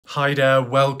Hi there,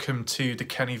 welcome to the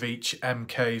Veach M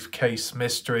Cave case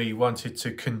mystery. Wanted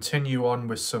to continue on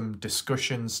with some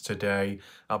discussions today.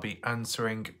 I'll be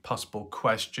answering possible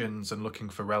questions and looking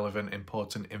for relevant,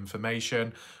 important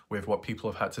information with what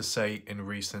people have had to say in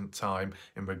recent time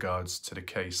in regards to the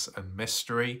case and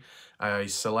mystery. I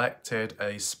selected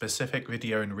a specific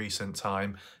video in recent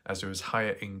time as there was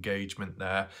higher engagement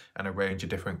there and a range of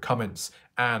different comments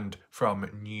and from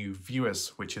new viewers,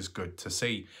 which is good to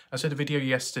see. I said a video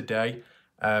yesterday.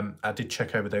 I did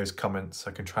check over those comments.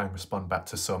 I can try and respond back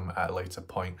to some at a later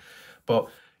point. But,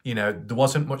 you know, there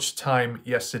wasn't much time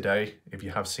yesterday, if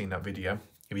you have seen that video.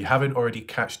 If you haven't already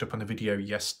catched up on the video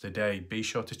yesterday, be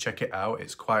sure to check it out.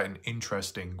 It's quite an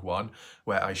interesting one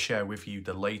where I share with you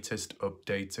the latest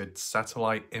updated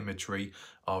satellite imagery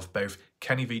of both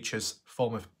Kenny Veach's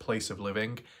former place of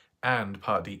living and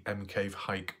part of the M Cave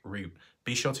hike route.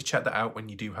 Be sure to check that out when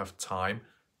you do have time.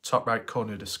 Top right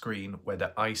corner of the screen where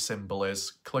the eye symbol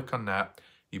is, click on that.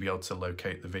 You'll be able to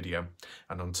locate the video.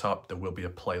 And on top, there will be a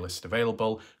playlist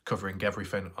available covering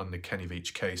everything on the Kenny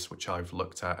Veach case, which I've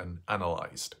looked at and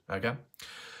analysed, okay?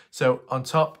 So on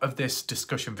top of this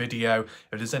discussion video,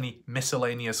 if there's any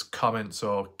miscellaneous comments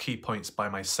or key points by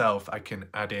myself, I can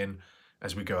add in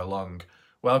as we go along.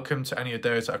 Welcome to any of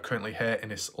those that are currently here in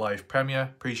this live premiere.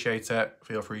 Appreciate it.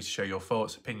 Feel free to share your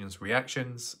thoughts, opinions,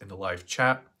 reactions in the live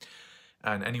chat.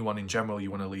 And anyone in general,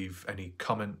 you want to leave any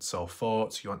comments or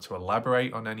thoughts, you want to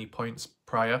elaborate on any points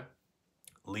prior,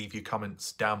 leave your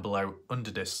comments down below under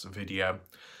this video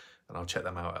and I'll check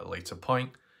them out at a later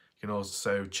point. You can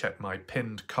also check my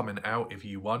pinned comment out if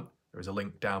you want. There is a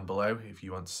link down below if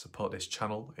you want to support this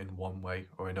channel in one way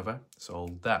or another. It's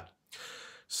all there.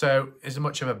 So is there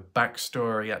much of a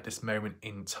backstory at this moment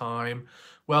in time?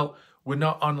 Well, we're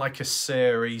not on like a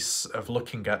series of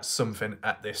looking at something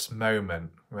at this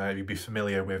moment, right? You'd be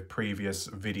familiar with previous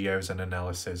videos and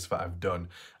analysis that I've done.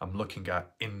 I'm looking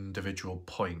at individual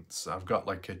points. I've got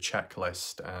like a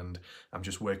checklist and I'm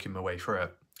just working my way through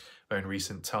it. But in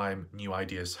recent time, new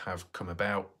ideas have come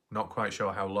about. Not quite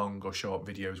sure how long or short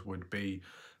videos would be,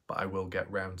 but I will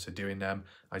get round to doing them.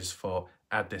 I just thought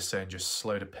add this in, just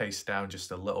slow the pace down just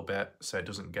a little bit so it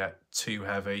doesn't get too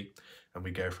heavy and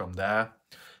we go from there.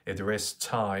 If there is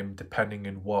time, depending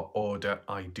on what order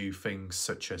I do things,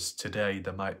 such as today,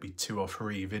 there might be 2 or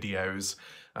 3 videos.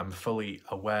 I'm fully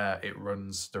aware it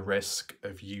runs the risk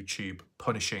of YouTube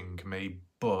punishing me,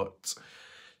 but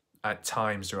at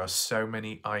times there are so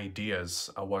many ideas.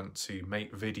 I want to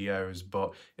make videos,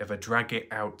 but if I drag it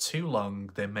out too long,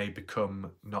 they may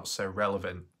become not so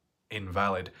relevant,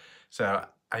 invalid. So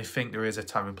I think there is a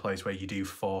time and place where you do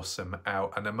force them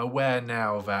out. And I'm aware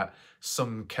now that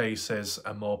some cases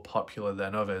are more popular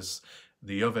than others.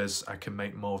 The others I can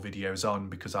make more videos on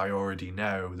because I already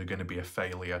know they're going to be a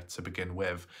failure to begin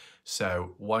with.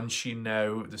 So once you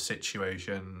know the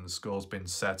situation, the score's been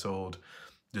settled,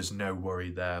 there's no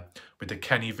worry there. With the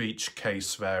Kenny Veach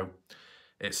case though,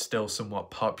 it's still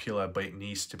somewhat popular, but it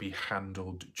needs to be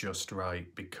handled just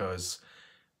right because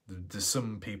there's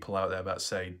some people out there that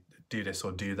say, do this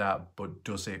or do that, but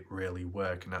does it really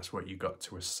work? And that's what you got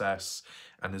to assess.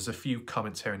 And there's a few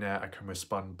comments here and there I can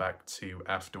respond back to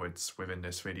afterwards within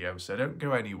this video. So don't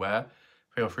go anywhere.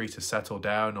 Feel free to settle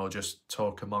down or just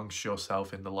talk amongst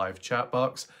yourself in the live chat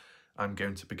box. I'm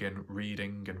going to begin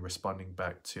reading and responding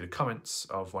back to the comments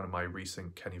of one of my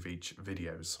recent Kenny Veach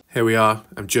videos. Here we are.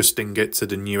 I'm adjusting it to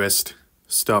the newest.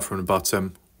 Start from the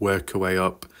bottom, work our way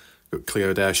up. Got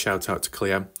Cleo there, shout out to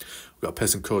Cleo. We've got a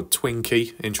person called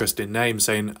Twinkie, interesting name,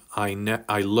 saying,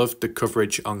 I loved the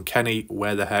coverage on Kenny,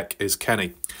 where the heck is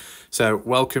Kenny? So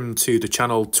welcome to the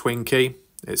channel, Twinkie.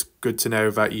 It's good to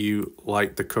know that you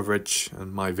like the coverage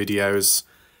and my videos.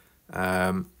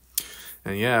 And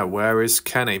yeah, where is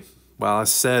Kenny? Well, I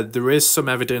said there is some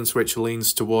evidence which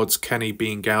leans towards Kenny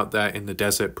being out there in the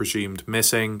desert, presumed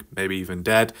missing, maybe even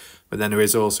dead. But then there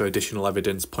is also additional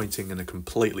evidence pointing in a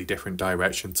completely different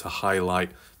direction to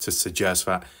highlight, to suggest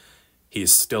that he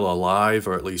is still alive,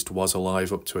 or at least was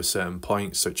alive up to a certain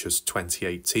point, such as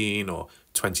 2018 or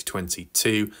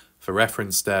 2022. For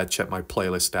reference there, check my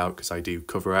playlist out because I do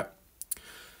cover it.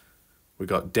 We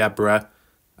got Deborah.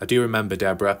 I do remember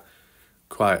Deborah,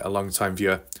 quite a long time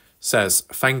viewer. Says,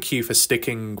 thank you for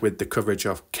sticking with the coverage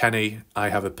of Kenny. I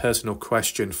have a personal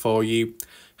question for you.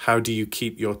 How do you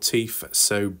keep your teeth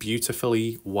so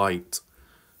beautifully white?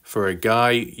 For a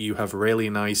guy, you have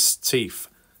really nice teeth.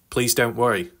 Please don't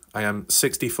worry. I am a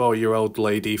 64-year-old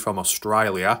lady from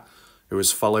Australia who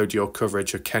has followed your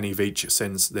coverage of Kenny Veach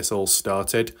since this all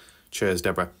started. Cheers,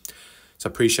 Deborah. So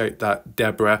appreciate that,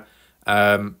 Deborah.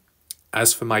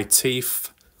 As for my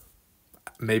teeth,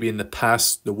 maybe in the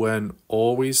past they weren't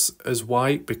always as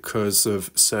white because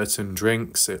of certain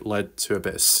drinks. It led to a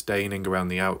bit of staining around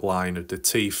the outline of the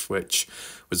teeth, which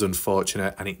was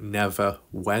unfortunate, and it never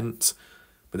went.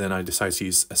 But then I decided to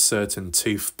use a certain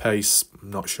toothpaste,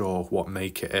 I'm not sure what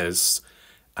make it is,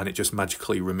 and it just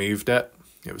magically removed it.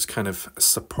 It was kind of a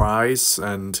surprise,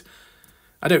 and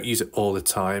I don't use it all the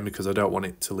time because I don't want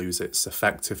it to lose its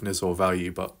effectiveness or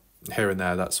value, but here and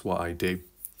there, that's what I do.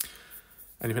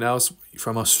 Anything else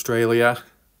from Australia?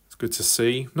 It's good to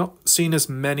see. Not seen as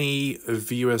many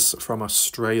viewers from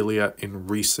Australia in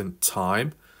recent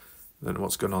time. I don't know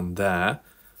what's going on there.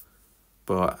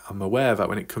 But I'm aware that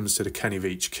when it comes to the Kenny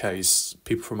Veach case,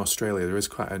 people from Australia, there is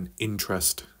quite an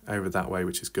interest over that way,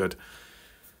 which is good.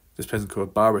 This person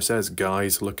called Barbara says,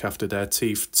 guys, look after their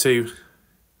teeth too.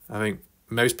 I think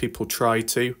most people try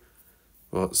to,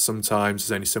 but sometimes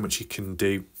there's only so much you can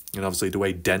do. And obviously the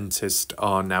way dentists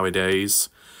are nowadays,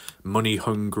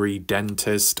 money-hungry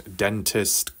dentist,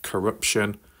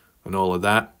 corruption, and all of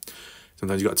that.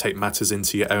 Sometimes you've got to take matters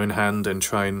into your own hand and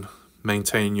try and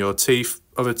maintain your teeth.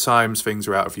 Other times things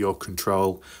are out of your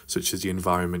control, such as the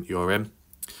environment you're in.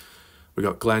 We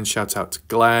got Glenn, shout out to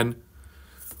Glenn.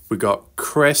 We got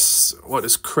Chris. What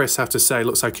does Chris have to say?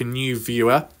 Looks like a new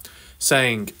viewer,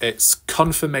 saying it's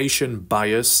confirmation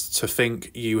bias to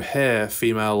think you hear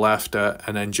female laughter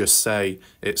and then just say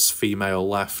it's female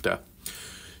laughter.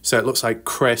 So it looks like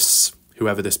Chris,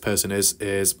 whoever this person is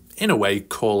in a way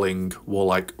calling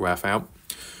Warlike Raph out.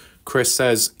 Chris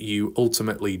says you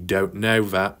ultimately don't know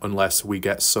that unless we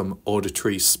get some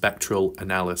auditory spectral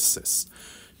analysis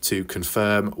to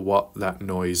confirm what that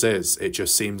noise is. It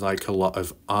just seems like a lot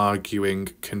of arguing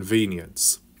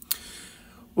convenience.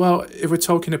 Well, if we're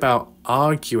talking about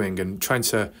arguing and trying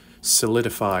to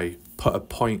solidify, put a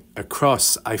point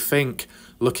across, I think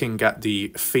looking at the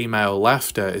female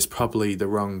laughter is probably the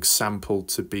wrong sample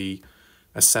to be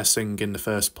assessing in the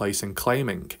first place and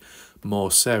claiming.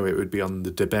 More so, it would be on the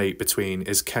debate between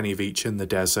is Kenny Veach in the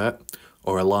desert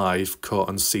or alive caught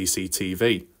on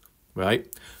CCTV, right?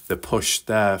 The push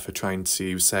there for trying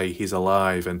to say he's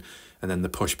alive and then the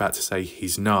push back to say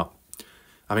he's not.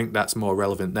 I think that's more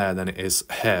relevant there than it is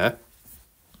here.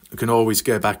 We can always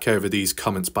go back over these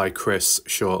comments by Chris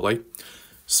shortly.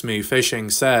 Smooth Fishing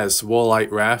says,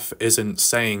 Warlike Raph isn't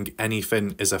saying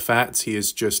anything is a fact, he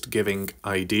is just giving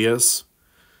ideas.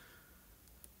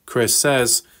 Chris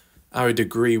says, I would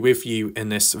agree with you in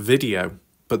this video,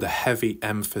 but the heavy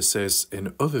emphasis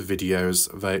in other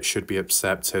videos that it should be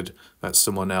accepted that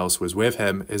someone else was with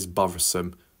him is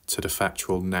bothersome to the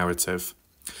factual narrative.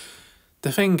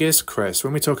 The thing is, Chris,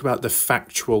 when we talk about the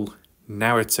factual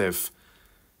narrative,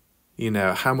 you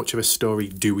know, how much of a story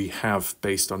do we have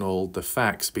based on all the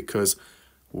facts? Because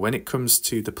when it comes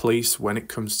to the police, when it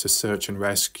comes to search and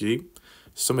rescue,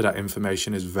 some of that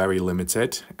information is very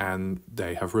limited and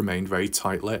they have remained very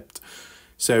tight-lipped.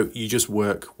 So you just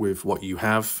work with what you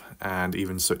have, and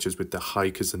even such as with the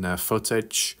hikers and their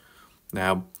footage.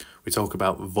 Now, we talk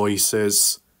about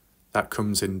voices. That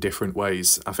comes in different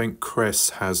ways. I think Chris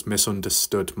has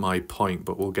misunderstood my point,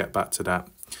 but we'll get back to that.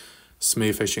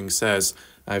 Smooth Fishing says,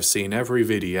 I've seen every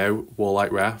video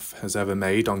Warlike Raph has ever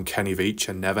made on Kenny Veach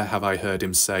and never have I heard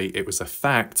him say it was a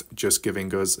fact, just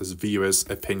giving us as viewers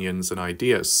opinions and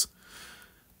ideas.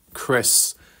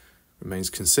 Chris remains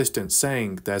consistent,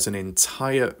 saying there's an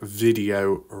entire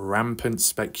video rampant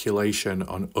speculation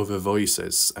on other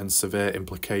voices and severe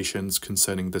implications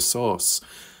concerning the source.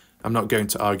 I'm not going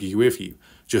to argue with you.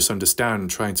 Just understand,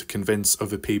 trying to convince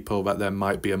other people that there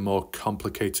might be a more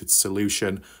complicated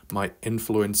solution might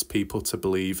influence people to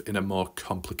believe in a more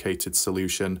complicated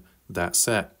solution. That's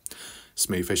it.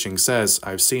 Smooth Fishing says,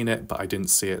 I've seen it, but I didn't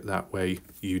see it that way.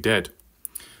 You did.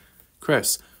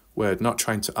 Chris, we're not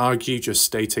trying to argue, just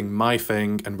stating my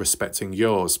thing and respecting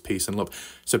yours. Peace and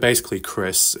love. So basically,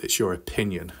 Chris, it's your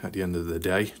opinion at the end of the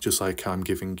day, just like I'm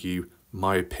giving you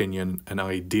my opinion and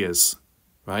ideas,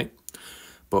 right?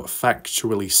 But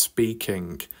factually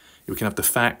speaking, we can have the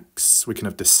facts, we can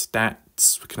have the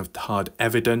stats, we can have the hard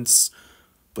evidence,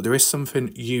 but there is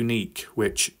something unique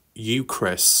which you,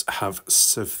 Chris, have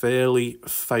severely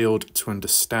failed to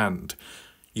understand.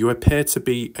 You appear to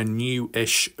be a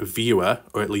new-ish viewer,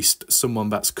 or at least someone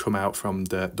that's come out from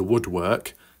the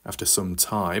woodwork after some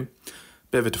time.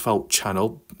 Bit of a default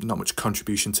channel, not much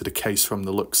contribution to the case from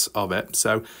the looks of it.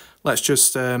 So let's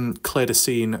just clear the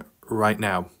scene right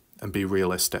now and be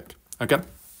realistic, okay?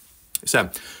 So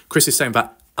Chris is saying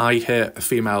that I hear a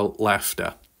female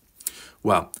laughter.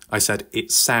 Well, I said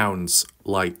it sounds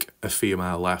like a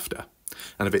female laughter.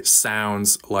 And if it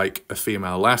sounds like a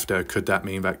female laughter, could that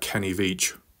mean that Kenny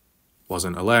Veach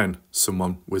wasn't alone?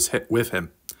 Someone was hit with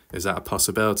him. Is that a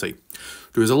possibility?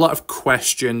 There was a lot of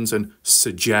questions and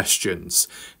suggestions.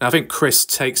 Now, I think Chris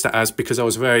takes that as, because I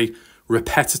was very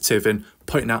repetitive in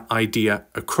putting that idea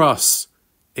across,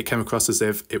 it came across as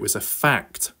if it was a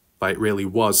fact, like it really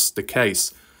was the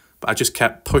case. But I just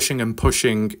kept pushing and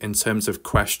pushing in terms of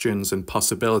questions and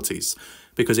possibilities,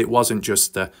 because it wasn't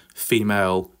just the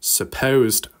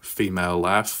supposed female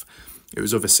laugh, it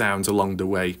was other sounds along the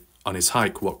way on his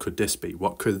hike. What could this be?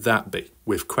 What could that be?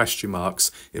 With question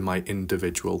marks in my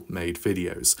individual made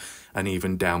videos, and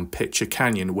even down Picture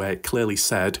Canyon where it clearly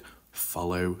said,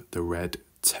 follow the red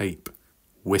tape.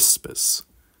 Whispers.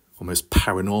 Almost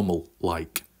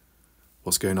paranormal-like.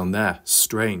 What's going on there?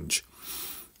 Strange.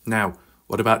 Now,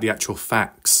 what about the actual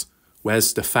facts?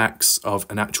 Where's the facts of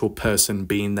an actual person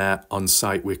being there on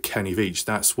site with Kenny Veach?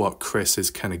 That's what Chris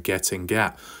is kind of getting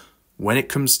at. When it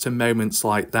comes to moments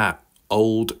like that,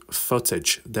 old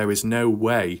footage, there is no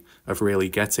way of really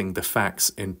getting the facts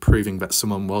in proving that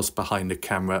someone was behind the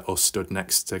camera or stood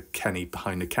next to Kenny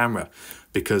behind the camera,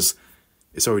 because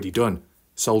it's already done.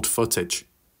 It's old footage,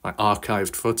 like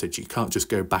archived footage. You can't just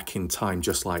go back in time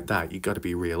just like that. You've got to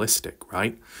be realistic,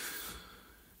 right?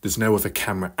 There's no other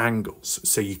camera angles,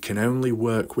 so you can only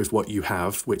work with what you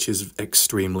have, which is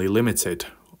extremely limited.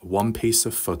 One piece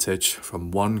of footage from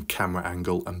one camera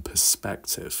angle and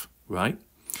perspective, right?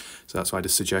 So that's why the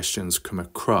suggestions come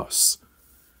across.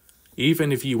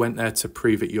 Even if you went there to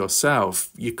prove it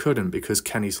yourself, you couldn't, because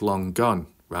Kenny's long gone,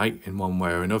 right? In one way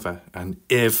or another. And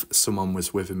if someone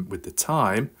was with him with the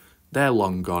time, they're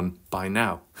long gone by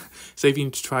now. So if you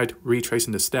tried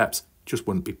retracing the steps, it just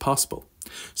wouldn't be possible.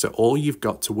 So all you've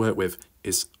got to work with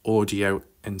is audio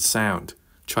and sound.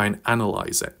 Try and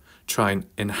analyze it. Try and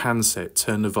enhance it,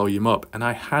 turn the volume up. And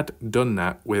I had done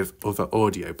that with other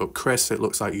audio, but Chris, it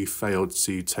looks like you failed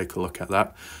to take a look at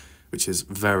that, which is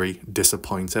very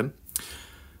disappointing.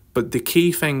 But the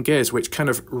key thing is, which kind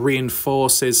of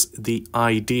reinforces the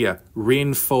idea,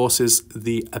 reinforces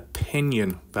the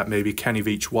opinion that maybe Kenny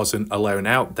Veach wasn't alone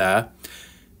out there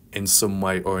in some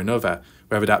way or another,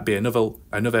 whether that be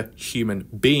another human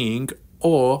being,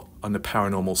 or on the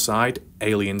paranormal side,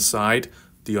 alien side,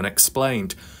 the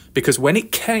unexplained. Because when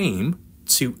it came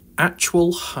to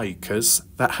actual hikers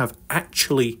that have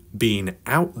actually been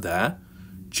out there,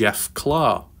 Jeff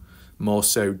Clark, more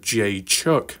so Jay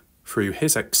Chuck through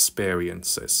his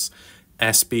experiences,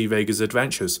 SB Vegas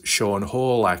Adventures, Sean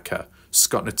Horlacker,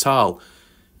 Scott Natal,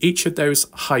 each of those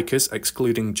hikers,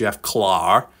 excluding Jeff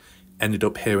Clark, ended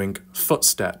up hearing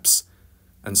footsteps.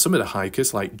 And some of the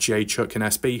hikers, like Jay Chuck and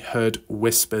SB, heard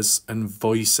whispers and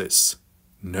voices.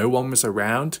 No one was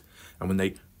around, and when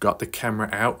they got the camera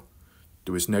out,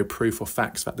 there was no proof or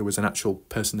facts that there was an actual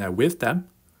person there with them.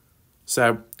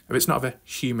 So if it's not of a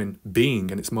human being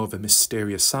and it's more of a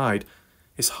mysterious side,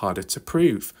 it's harder to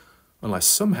prove, unless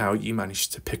somehow you manage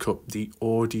to pick up the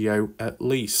audio at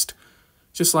least.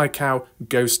 Just like how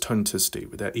ghost hunters do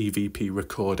with their EVP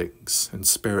recordings and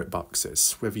spirit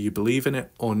boxes. Whether you believe in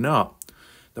it or not,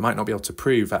 they might not be able to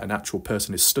prove that an actual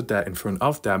person is stood there in front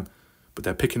of them, but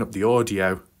they're picking up the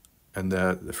audio and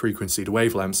the frequency, the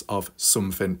wavelengths of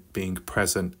something being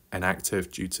present and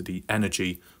active due to the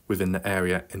energy within the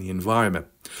area and the environment.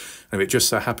 And it just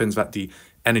so happens that the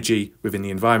energy within the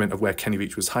environment of where Kenny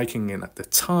Veach was hiking in at the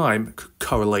time could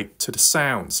correlate to the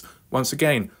sounds. Once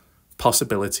again,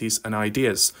 possibilities and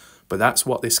ideas. But that's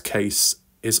what this case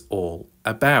is all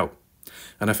about.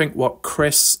 And I think what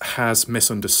Chris has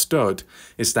misunderstood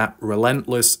is that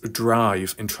relentless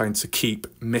drive in trying to keep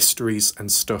mysteries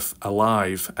and stuff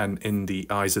alive and in the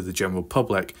eyes of the general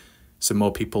public, so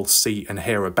more people see and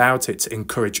hear about it, to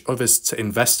encourage others to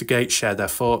investigate, share their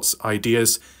thoughts,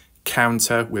 ideas,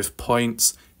 counter with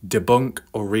points, debunk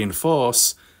or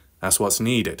reinforce. That's what's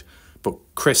needed. But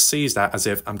Chris sees that as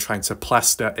if I'm trying to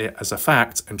plaster it as a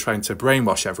fact and trying to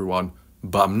brainwash everyone,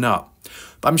 but I'm not.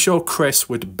 But I'm sure Chris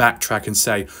would backtrack and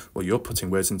say, well, you're putting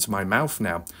words into my mouth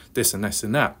now, this and this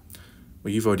and that.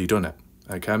 Well, you've already done it,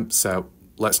 okay? So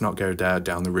let's not go there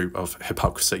down the route of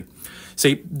hypocrisy.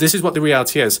 See, this is what the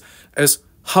reality is. As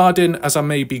hard in as I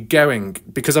may be going,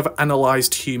 because I've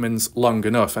analysed humans long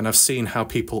enough and I've seen how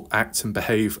people act and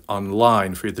behave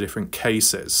online through the different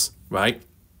cases, right?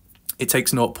 It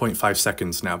takes 0.5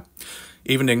 seconds now.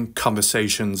 Even in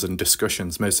conversations and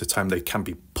discussions, most of the time they can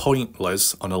be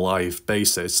pointless on a live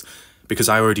basis because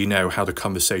I already know how the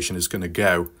conversation is going to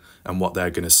go and what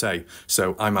they're going to say.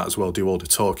 So I might as well do all the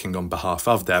talking on behalf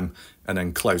of them and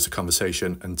then close the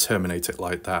conversation and terminate it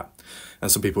like that.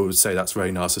 And some people would say that's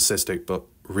very narcissistic, but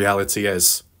reality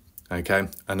is, okay,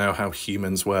 I know how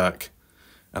humans work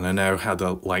and I know how they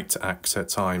like to act at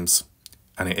times.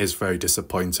 And it is very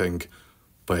disappointing,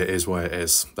 but it is what it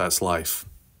is. That's life.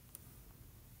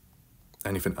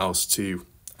 anything else to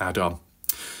add on.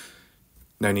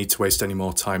 No need to waste any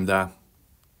more time there.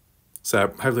 So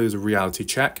hopefully there's a reality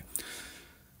check.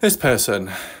 This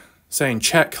person saying,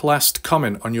 check last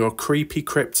comment on your creepy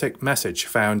cryptic message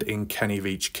found in Kenny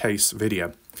Veach case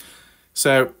video.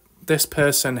 So this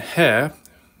person here,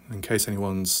 in case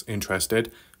anyone's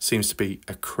interested, seems to be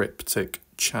a cryptic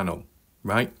channel,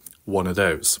 right? One of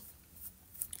those.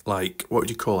 Like, what would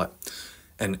you call it?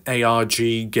 An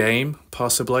ARG game,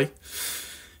 possibly.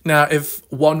 Now, if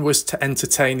one was to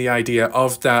entertain the idea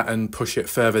of that and push it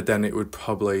further, then it would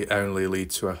probably only lead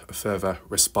to a further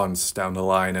response down the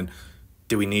line. And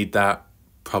do we need that?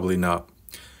 Probably not.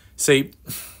 See,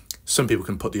 some people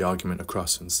can put the argument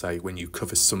across and say when you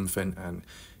cover something and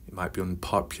it might be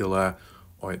unpopular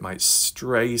or it might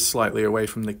stray slightly away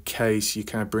from the case, you're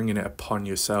kind of bringing it upon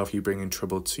yourself. You bring in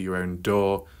trouble to your own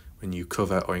door when you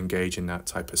cover or engage in that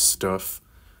type of stuff.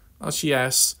 Whilst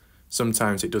yes,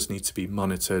 sometimes it does need to be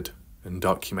monitored and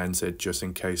documented just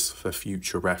in case for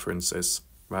future references,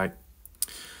 right?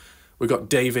 We've got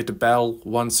David Bell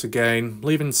once again,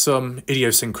 leaving some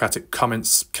idiosyncratic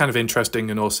comments, kind of interesting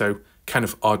and also kind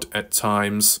of odd at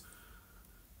times.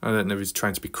 I don't know if he's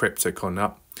trying to be cryptic or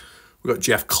not. We've got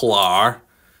Jeff Clark,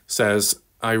 says,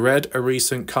 I read a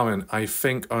recent comment, I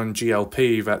think on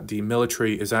GLP, that the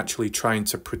military is actually trying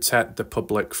to protect the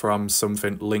public from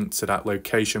something linked to that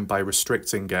location by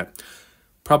restricting it.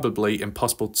 Probably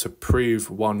impossible to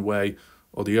prove one way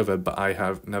or the other, but I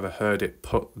have never heard it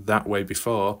put that way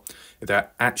before. If they're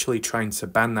actually trying to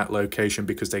ban that location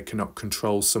because they cannot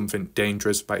control something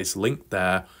dangerous that is linked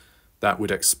there, that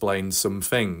would explain some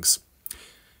things.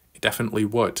 It definitely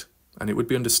would, and it would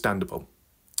be understandable.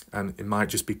 And it might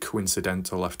just be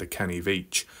coincidental after Kenny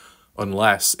Veach,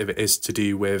 unless if it is to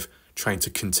do with trying to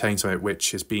contain something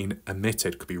which is being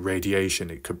emitted. It could be radiation,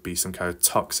 it could be some kind of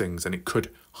toxins, and it could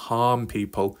harm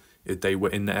people if they were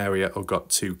in the area or got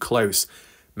too close.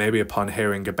 Maybe upon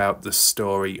hearing about the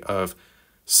story of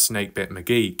Snakebit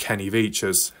McGee, Kenny Veach,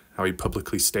 as how he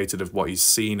publicly stated of what he's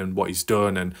seen and what he's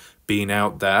done and being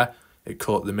out there, it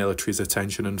caught the military's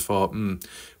attention and thought,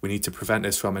 we need to prevent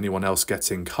this from anyone else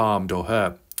getting harmed or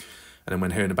hurt. And then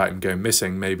when hearing about him going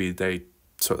missing, maybe they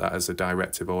took that as a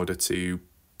directive order to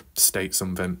state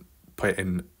something, put it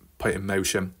in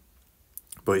motion,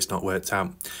 but it's not worked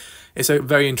out. It's a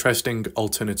very interesting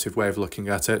alternative way of looking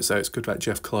at it, so it's good that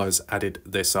Jeff Clark has added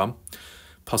this on,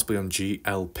 possibly on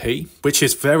GLP, which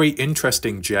is very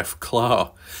interesting, Jeff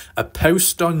Clark. A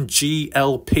post on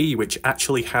GLP which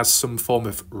actually has some form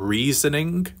of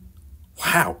reasoning.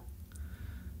 Wow.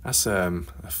 That's a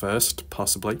first,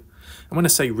 possibly. And when I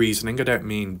say reasoning, I don't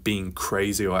mean being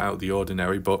crazy or out of the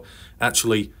ordinary, but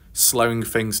actually slowing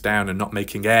things down and not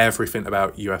making everything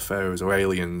about UFOs or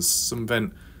aliens.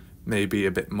 Something maybe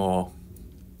a bit more,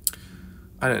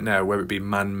 I don't know, whether it be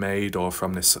man-made or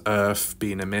from this earth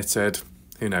being emitted.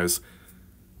 Who knows?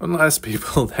 Unless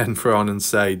people then throw on and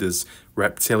say there's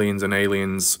reptilians and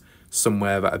aliens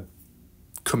somewhere that are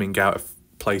coming out of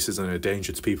places and are a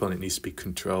danger to people and it needs to be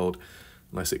controlled,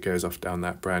 unless it goes off down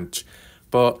that branch.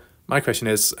 But my question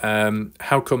is,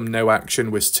 how come no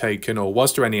action was taken, or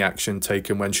was there any action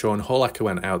taken when Sean Horlacher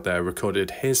went out there,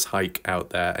 recorded his hike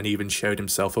out there, and even showed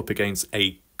himself up against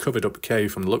a covered-up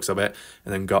cave from the looks of it,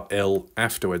 and then got ill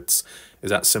afterwards?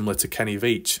 Is that similar to Kenny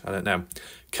Veach? I don't know.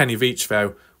 Kenny Veach,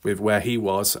 though, with where he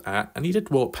was at, and he did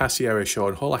walk past the area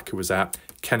Sean Horlacher was at,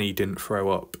 Kenny didn't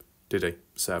throw up, did he?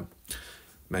 So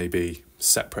maybe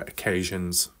separate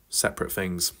occasions, separate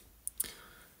things.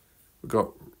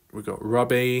 We've got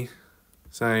Robbie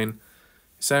saying,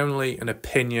 it's only an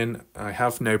opinion, I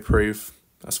have no proof,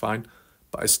 that's fine,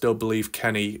 but I still believe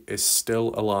Kenny is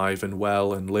still alive and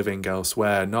well and living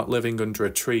elsewhere, not living under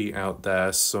a tree out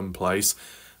there someplace.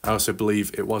 I also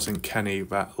believe it wasn't Kenny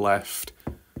that left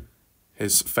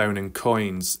his phone and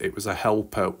coins. It was a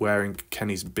helper wearing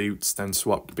Kenny's boots, then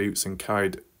swapped boots and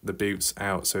carried the boots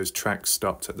out, so his tracks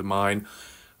stopped at the mine.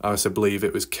 I also believe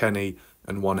it was Kenny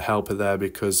and one helper there,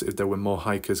 because if there were more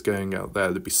hikers going out there,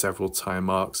 there'd be several tire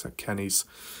marks at Kenny's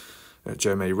at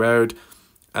Joe May Road.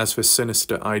 As for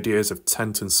sinister ideas of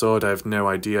tent and sword, I have no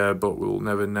idea, but we'll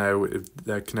never know if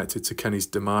they're connected to Kenny's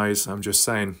demise. I'm just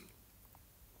saying.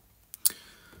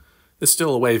 There's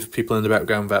still a wave of people in the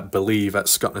background that believe that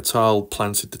Scott Natal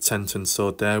planted the tent and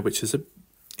sword there, which is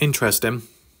interesting.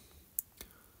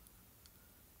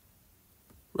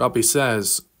 Robbie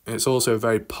says, it's also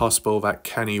very possible that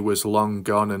Kenny was long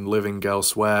gone and living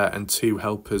elsewhere, and two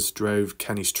helpers drove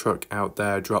Kenny's truck out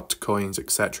there, dropped coins,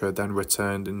 etc., then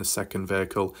returned in the second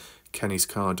vehicle. Kenny's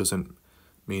car doesn't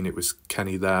mean it was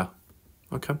Kenny there.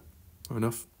 Okay, fair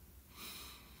enough.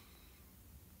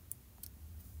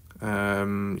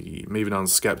 Moving on,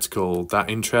 skeptical. That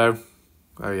intro?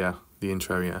 Oh yeah, the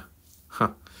intro, yeah.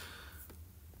 Huh.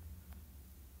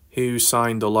 Who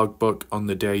signed the logbook on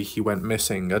the day he went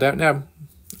missing? I don't know.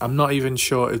 I'm not even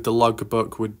sure if the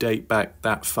logbook would date back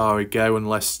that far ago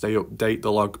unless they update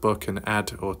the logbook and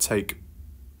add or take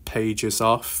pages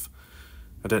off.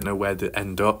 I don't know where they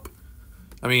end up.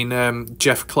 I mean,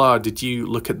 Jeff Clark, did you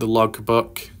look at the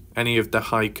logbook? Any of the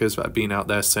hikers that have been out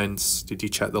there since, did you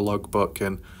check the logbook?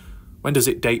 And when does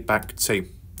it date back to,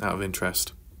 out of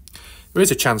interest? There is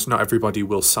a chance not everybody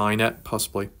will sign it,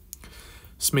 possibly.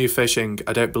 Smooth fishing,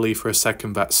 I don't believe for a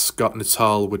second that Scott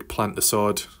Natal would plant the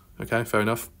sword. Okay, fair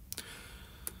enough.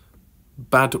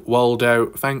 Bad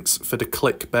Waldo, thanks for the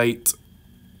clickbait.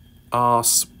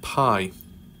 Arse pie.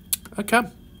 Okay.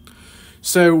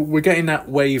 So we're getting that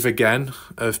wave again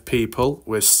of people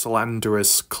with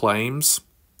slanderous claims.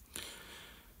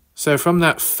 So from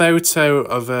that photo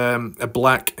of a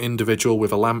black individual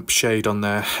with a lampshade on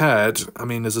their head, I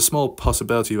mean, there's a small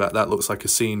possibility that that looks like a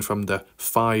scene from the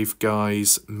Five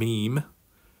Guys meme.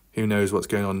 Who knows what's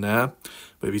going on there?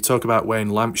 But if you talk about wearing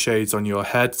lampshades on your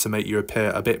head to make you appear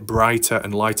a bit brighter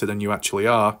and lighter than you actually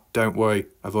are, don't worry,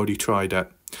 I've already tried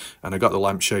it. And I got the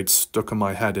lampshade stuck on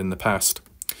my head in the past.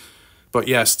 But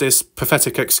yes, this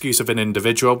pathetic excuse of an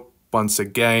individual, once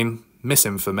again,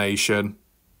 misinformation,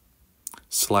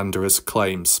 slanderous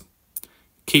claims.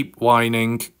 Keep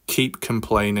whining, keep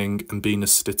complaining, and being a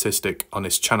statistic on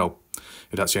this channel,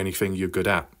 if that's the only thing you're good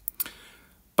at.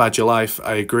 Badger Life,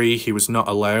 I agree, he was not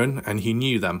alone, and he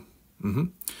knew them.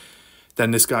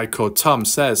 Then this guy called Tom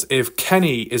says, if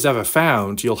Kenny is ever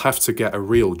found, you'll have to get a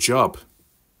real job.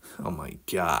 Oh my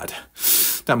god.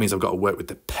 That means I've got to work with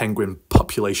the penguin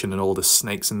population and all the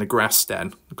snakes in the grass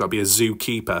den. I've got to be a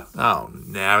zookeeper. Oh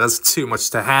no, that's too much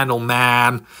to handle,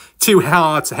 man. Too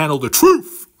hard to handle the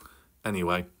truth.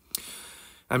 Anyway,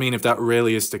 I mean, if that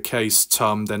really is the case,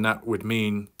 Tom, then that would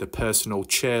mean the personal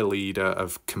cheerleader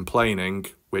of complaining,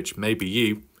 which may be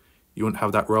you wouldn't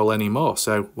have that role anymore.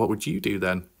 So what would you do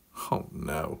then? Oh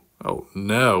no. Oh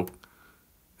no.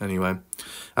 Anyway,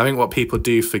 I think what people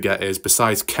do forget is,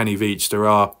 besides Kenny Veach, there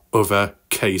are other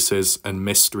cases and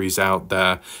mysteries out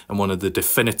there, and one of the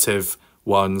definitive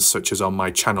ones, such as on my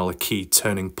channel, a key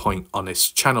turning point on this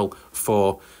channel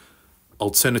for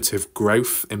alternative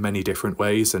growth in many different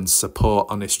ways and support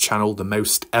on this channel, the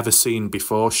most ever seen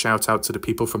before. Shout out to the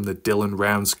people from the Dylan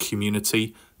Rounds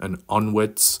community and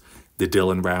onwards, the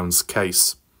Dylan Rounds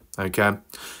case. Okay, that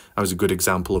was a good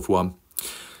example of one.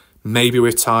 Maybe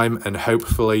with time, and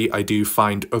hopefully I do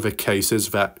find other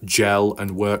cases that gel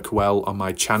and work well on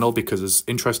my channel, because as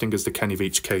interesting as the Kenny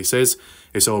Veach case is,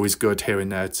 it's always good here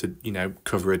and there to, you know,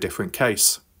 cover a different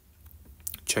case.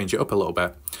 Change it up a little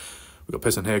bit. We've got a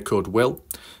person here called Will.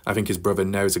 I think his brother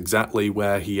knows exactly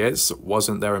where he is.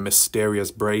 Wasn't there a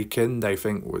mysterious break-in they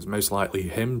think was most likely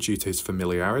him due to his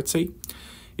familiarity?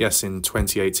 Yes, in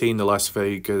 2018, the Las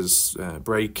Vegas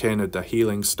break-in at the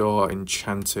healing store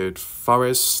Enchanted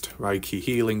Forest, Reiki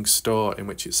Healing Store, in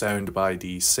which it's owned by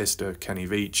the sister of Kenny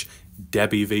Veach,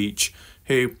 Debbie Veach,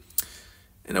 who,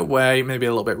 in a way, maybe a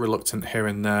little bit reluctant here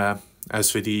and there. As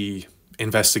for the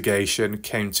investigation,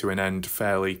 came to an end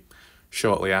fairly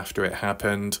shortly after it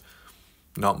happened.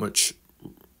 Not much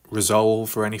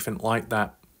resolve or anything like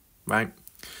that, right?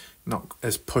 Not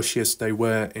as pushy as they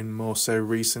were in more so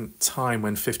recent time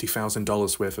when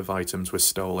 $50,000 worth of items were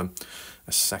stolen.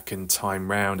 A second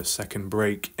time round, a second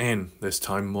break in, this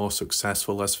time more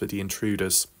successful as for the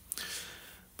intruders.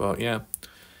 But yeah,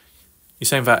 you're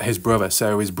saying that his brother,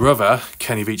 so his brother,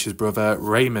 Kenny Veach's brother,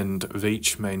 Raymond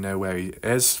Veach, may know where he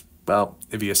is. Well,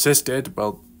 if he assisted,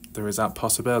 well, there is that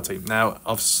possibility. Now,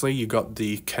 obviously, you got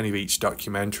the Kenny Veach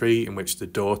documentary in which the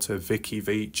daughter, Vicky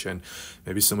Veach, and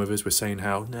maybe some of us were saying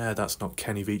how, nah, that's not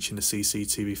Kenny Veach in the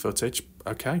CCTV footage.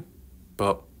 Okay,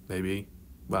 but maybe,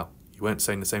 well, you weren't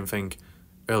saying the same thing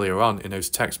earlier on in those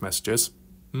text messages.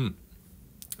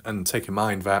 And take in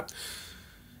mind that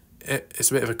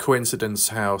it's a bit of a coincidence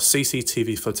how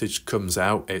CCTV footage comes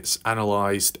out, it's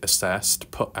analysed,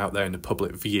 assessed, put out there in the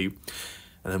public view,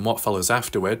 and then what follows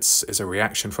afterwards is a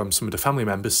reaction from some of the family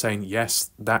members saying,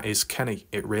 yes, that is Kenny.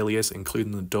 It really is,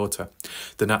 including the daughter.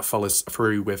 Then that follows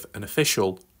through with an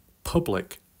official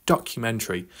public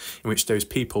documentary in which those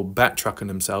people backtrack on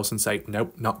themselves and say,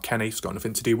 nope, not Kenny. It's got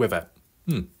nothing to do with it.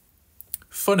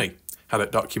 Funny how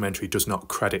that documentary does not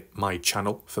credit my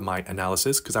channel for my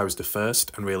analysis, because I was the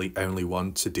first and really only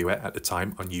one to do it at the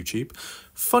time on YouTube.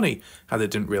 Funny how they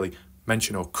didn't really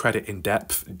mention or credit in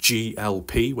depth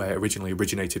GLP, where it originally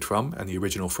originated from, and the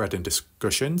original thread and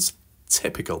discussions.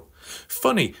 Typical.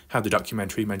 Funny how the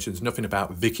documentary mentions nothing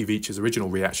about Vicky Veach's original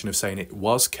reaction of saying it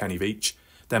was Kenny Veach.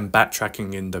 then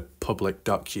backtracking in the public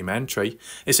documentary.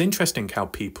 It's interesting how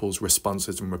people's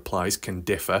responses and replies can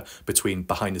differ between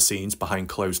behind the scenes, behind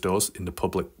closed doors, in the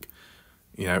public,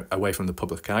 you know, away from the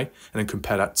public eye, and then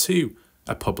compare that to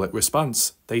a public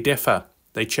response. They differ,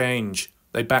 they change,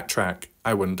 they backtrack.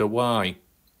 I wonder why.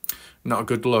 Not a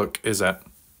good look, is it?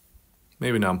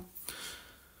 Maybe not.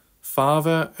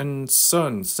 Father and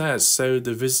son says, so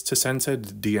the visitor centre,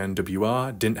 the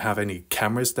DNWR, didn't have any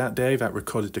cameras that day that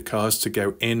recorded the cars to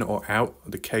go in or out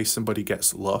in the case somebody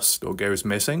gets lost or goes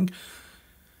missing.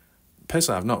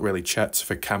 Personally, I've not really checked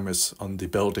for cameras on the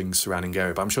buildings surrounding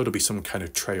area, but I'm sure there'll be some kind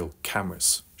of trail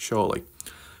cameras, surely.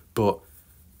 But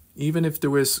even if there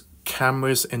was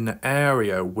cameras in the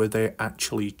area, were they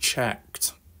actually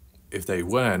checked? If they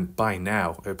weren't, by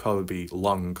now, it'd probably be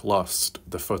long lost,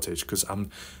 the footage, because I'm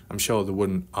sure they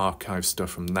wouldn't archive stuff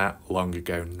from that long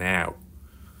ago now.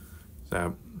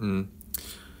 So,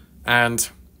 and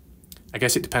I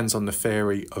guess it depends on the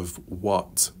theory of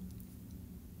what.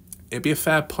 It'd be a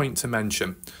fair point to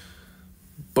mention,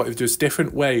 but if there's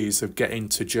different ways of getting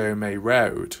to Jeremy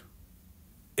Road,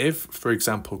 if, for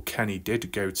example, Kenny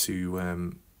did go to,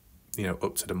 you know,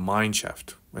 up to the mine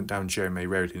shaft, went down Jeremy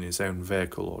Road in his own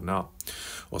vehicle or not,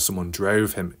 or someone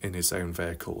drove him in his own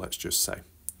vehicle, let's just say,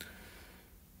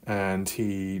 and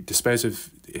he disposed of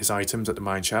his items at the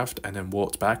mine shaft and then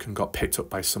walked back and got picked up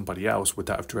by somebody else, would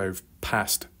that have drove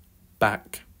past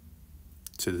back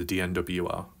to the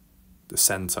DNWR, the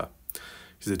centre?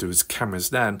 Because if there was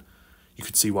cameras then, you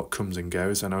could see what comes and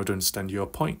goes, and I would understand your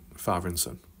point, father and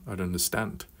son. I'd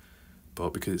understand.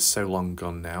 But because it's so long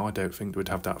gone now, I don't think they would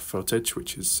have that footage,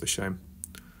 which is a shame.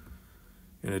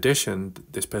 In addition,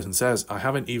 this person says, I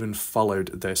haven't even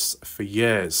followed this for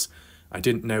years. I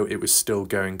didn't know it was still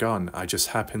going on. I just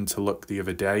happened to look the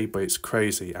other day, but it's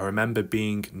crazy. I remember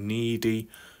being needy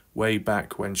way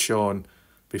back when Sean,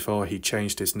 before he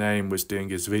changed his name, was doing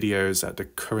his videos at the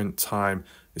current time.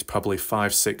 It's probably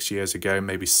 5-6 years ago,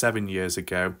 maybe 7 years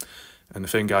ago. And the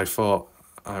thing I thought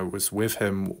I was with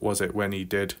him, was it when he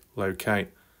did locate?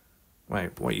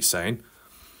 Wait, what are you saying?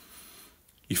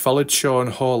 You followed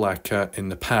Sean Horlacker in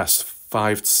the past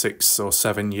 5, 6 or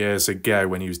 7 years ago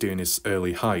when he was doing his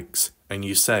early hikes, and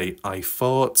you say, I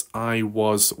thought I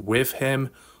was with him.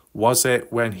 Was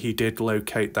it when he did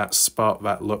locate that spot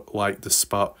that looked like the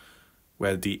spot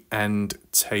where the end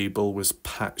table was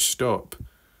patched up?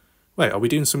 Wait, are we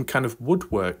doing some kind of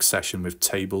woodwork session with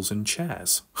tables and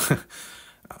chairs?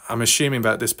 I'm assuming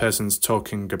that this person's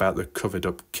talking about the covered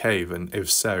up cave, and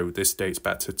if so, this dates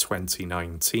back to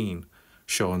 2019,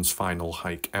 Sean's final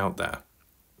hike out there.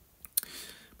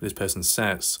 But this person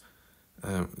says,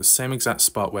 the same exact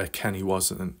spot where Kenny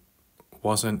wasn't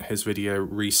his video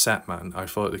reset, man. I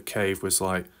thought the cave was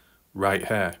like right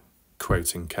here,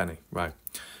 quoting Kenny, right.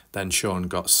 Then Sean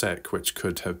got sick, which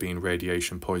could have been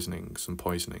radiation poisoning, some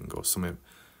poisoning or something.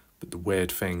 But the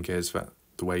weird thing is that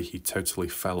the way he totally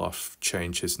fell off,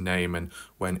 changed his name and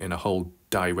went in a whole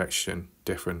direction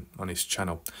different on his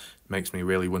channel. Makes me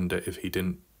really wonder if he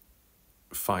didn't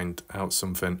find out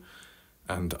something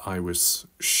and I was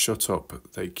shut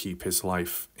up, they keep his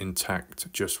life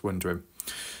intact, just wondering.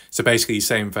 So basically he's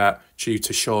saying that due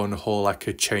to Sean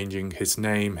Horlacker changing his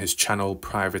name, his channel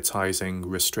privatising,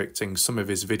 restricting some of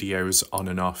his videos on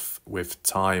and off with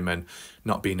time and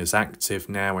not being as active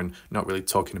now and not really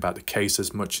talking about the case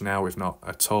as much now, if not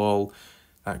at all.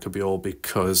 That could be all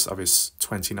because of his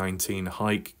 2019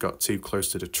 hike, got too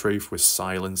close to the truth, was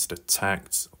silenced,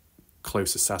 attacked,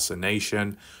 close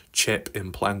assassination, chip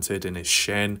implanted in his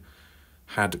shin,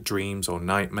 had dreams or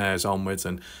nightmares onwards,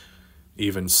 and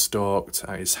even stalked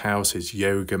at his house, his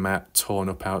yoga mat torn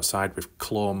up outside with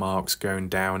claw marks going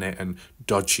down it and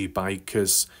dodgy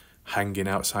bikers hanging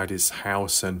outside his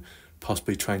house and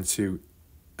possibly trying to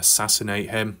assassinate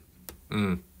him.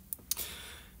 And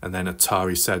then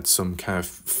Atari said some kind of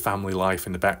family life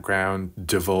in the background,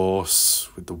 divorce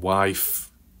with the wife.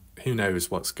 Who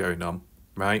knows what's going on,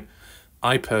 right?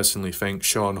 I personally think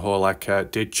Sean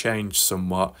Horlacker did change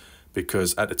somewhat,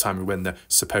 because at the time when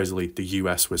supposedly the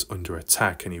US was under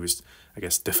attack and he was, I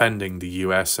guess, defending the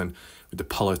US, and with the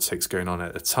politics going on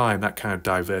at the time, that kind of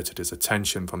diverted his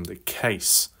attention from the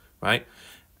case, right?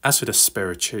 As for the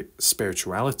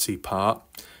spirituality part,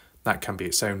 that can be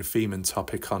its own theme and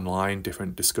topic online,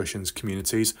 different discussions,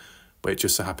 communities, but it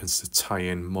just so happens to tie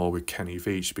in more with Kenny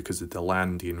Veach because of the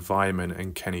land, the environment,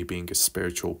 and Kenny being a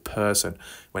spiritual person.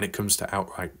 When it comes to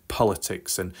outright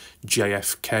politics and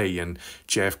JFK and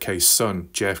JFK's son,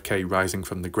 JFK rising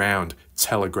from the ground,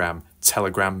 Telegram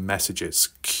messages,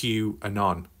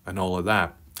 QAnon, and all of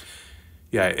that,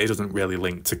 yeah, it doesn't really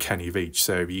link to Kenny Veach.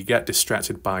 So if you get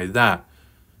distracted by that,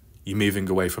 you're moving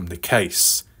away from the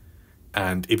case.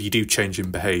 And if you do change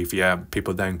in behaviour,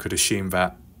 people then could assume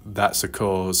that that's a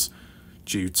cause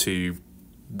due to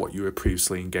what you were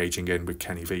previously engaging in with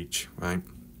Kenny Veach, right?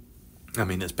 I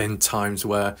mean, there's been times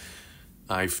where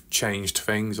I've changed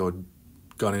things or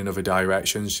gone in other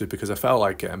directions just because I felt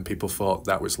like it, and people thought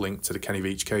that was linked to the Kenny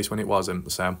Veach case when it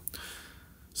wasn't. So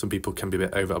some people can be a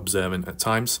bit over observant at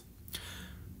times.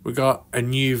 We got a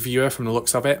new viewer from the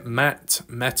looks of it, Matt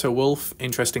Meta Wolf,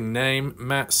 interesting name.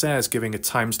 Matt says, giving a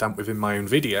timestamp within my own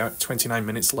video at 29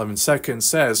 minutes 11 seconds,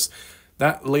 says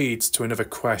that leads to another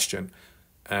question.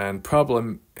 And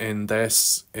problem in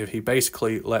this, if he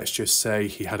basically, let's just say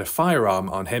he had a firearm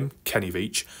on him, Kenny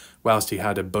Veach, whilst he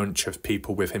had a bunch of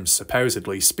people with him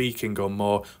supposedly speaking, or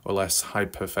more or less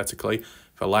hypothetically,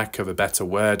 for lack of a better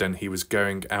word, and he was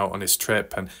going out on his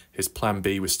trip and his plan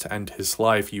B was to end his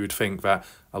life, you would think that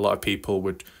a lot of people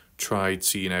would try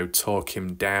to, you know, talk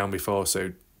him down before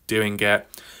so doing it,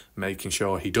 making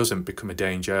sure he doesn't become a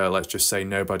danger. Let's just say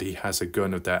nobody has a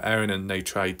gun of their own and they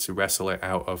tried to wrestle it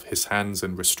out of his hands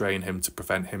and restrain him to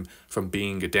prevent him from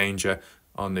being a danger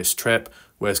on this trip.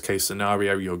 Worst case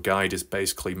scenario, your guide is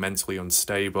basically mentally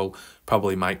unstable,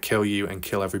 probably might kill you and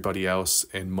kill everybody else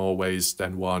in more ways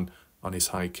than one on his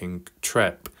hiking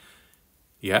trip.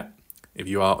 Yeah, if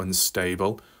you are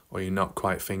unstable or you're not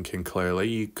quite thinking clearly,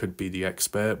 you could be the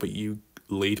expert, but you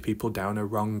lead people down a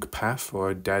wrong path or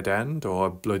a dead end or a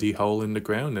bloody hole in the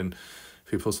ground, and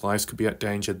people's lives could be at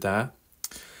danger there.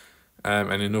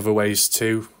 And in other ways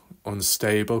too,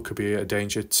 unstable could be a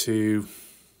danger to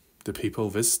the people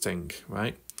visiting,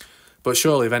 right? But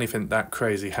surely if anything that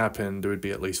crazy happened, there would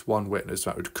be at least one witness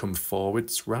that would come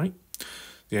forwards, right?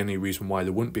 The only reason why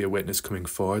there wouldn't be a witness coming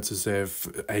forwards is if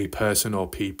a person or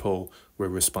people were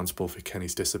responsible for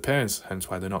Kenny's disappearance, hence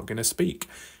why they're not going to speak.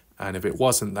 And if it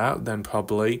wasn't that, then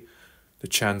probably the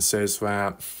chances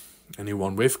that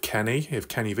anyone with Kenny, if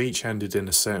Kenny Veach ended in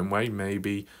a certain way,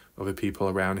 maybe other people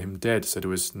around him did. So there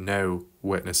was no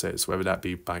witnesses, whether that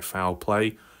be by foul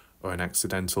play or an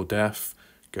accidental death,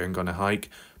 going on a hike.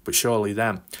 But surely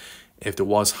then, if there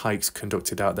was hikes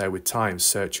conducted out there with time,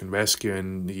 search and rescue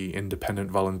and the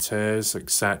independent volunteers,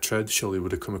 etc., surely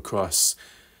would have come across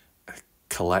a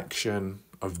collection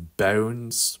of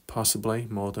bones, possibly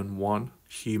more than one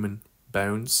human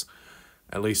bones.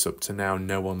 At least up to now,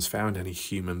 no one's found any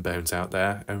human bones out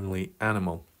there, only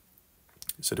animal.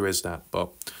 So there is that, but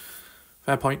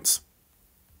fair points.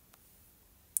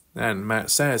 Then Matt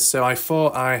says, are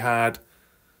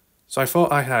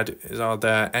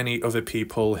there any other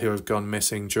people who have gone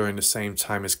missing during the same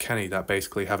time as Kenny that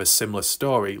basically have a similar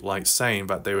story, like saying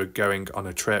that they were going on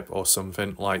a trip or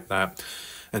something like that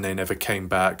and they never came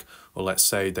back, or let's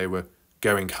say they were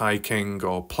going hiking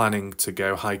or planning to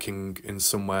go hiking in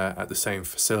somewhere at the same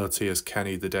facility as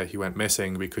Kenny the day he went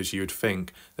missing, because you'd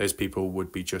think those people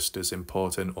would be just as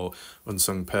important or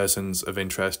unsung persons of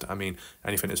interest. I mean,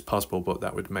 anything is possible, but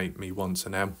that would make me want to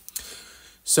know.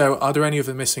 So are there any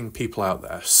other missing people out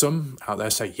there? Some out there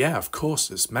say, yeah, of course,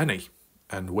 there's many.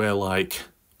 And we're like,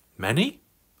 many?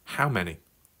 How many?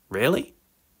 Really?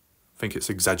 I think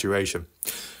it's exaggeration.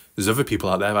 There's other people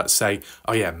out there that say,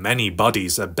 oh yeah, many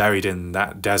bodies are buried in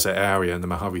that desert area, in the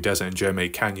Mojave Desert and Jeremy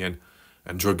Canyon,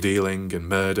 and drug dealing and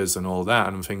murders and all that.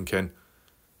 And I'm thinking,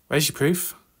 where's your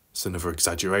proof? It's another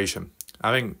exaggeration.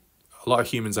 I think a lot of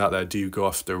humans out there do go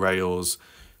off the rails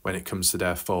when it comes to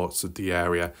their thoughts of the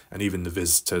area, and even the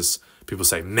visitors. People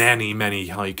say many, many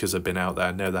hikers have been out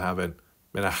there. No, they haven't.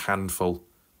 Been a handful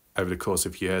over the course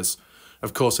of years.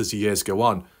 Of course, as the years go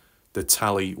on, the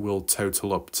tally will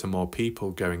total up to more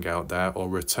people going out there or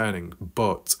returning.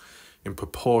 But in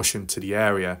proportion to the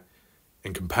area,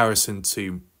 in comparison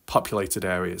to populated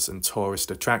areas and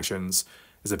tourist attractions,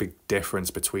 there's a big difference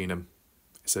between them.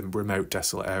 It's a remote,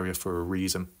 desolate area for a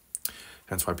reason.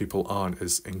 Hence why people aren't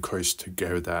as encouraged to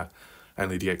go there.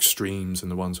 Only the extremes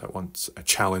and the ones that want a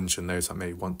challenge, and those that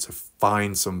may want to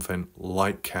find something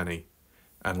like Kenny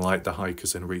and like the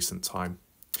hikers in recent time.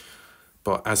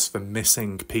 But as for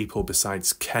missing people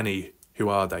besides Kenny, who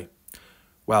are they?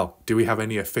 Well, do we have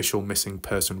any official missing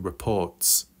person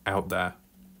reports out there?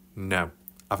 No,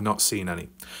 I've not seen any.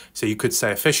 So you could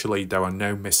say officially there are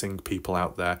no missing people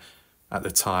out there at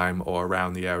the time or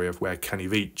around the area of where Kenny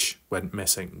Veach went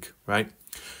missing, right?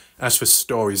 As for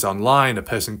stories online, a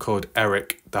person called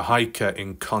Eric the hiker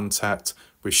in contact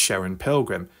with Sharon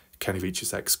Pilgrim, Kenny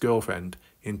Veach's ex-girlfriend,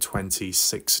 in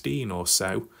 2016 or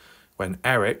so, when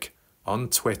Eric, on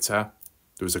Twitter,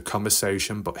 there was a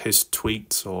conversation, but his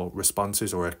tweets or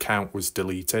responses or account was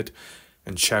deleted,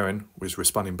 and Sharon was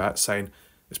responding back saying,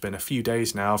 it's been a few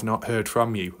days now, I've not heard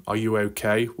from you. Are you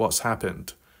okay? What's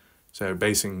happened? So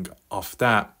basing off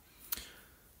that,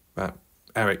 that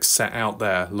Eric set out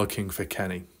there looking for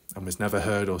Kenny and was never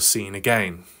heard or seen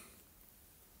again.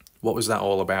 What was that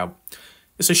all about?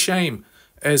 It's a shame.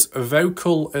 As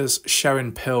vocal as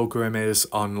Sharon Pilgrim is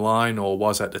online, or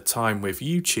was at the time with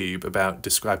YouTube, about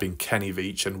describing Kenny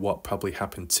Veach and what probably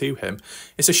happened to him,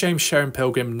 it's a shame Sharon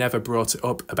Pilgrim never brought it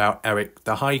up about Eric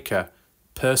the hiker,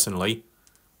 personally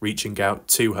reaching out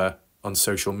to her on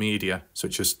social media,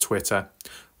 such as Twitter.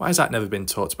 Why has that never been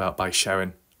talked about by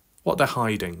Sharon? What they're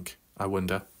hiding, I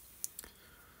wonder.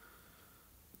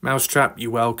 Mousetrap, you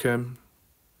welcome.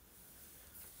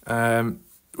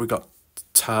 We got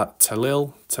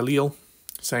Talil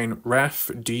saying,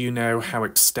 Ref, do you know how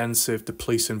extensive the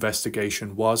police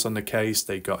investigation was on the case?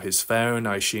 They got his phone,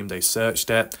 I assume they searched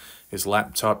it, his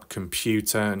laptop,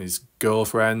 computer, and his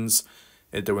girlfriend's.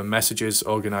 If there were messages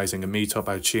organising a meetup,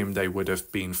 I assume they would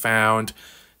have been found.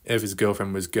 If his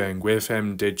girlfriend was going with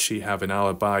him, did she have an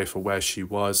alibi for where she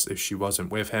was if she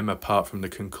wasn't with him, apart from the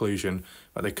conclusion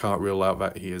that they can't rule out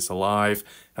that he is alive?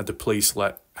 Had the police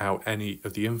let out any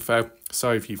of the info?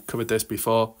 Sorry if you've covered this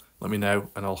before, let me know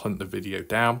and I'll hunt the video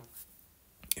down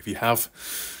if you have.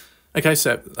 Okay,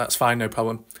 so that's fine, no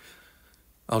problem.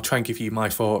 I'll try and give you my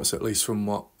thoughts, at least from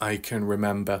what I can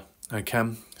remember.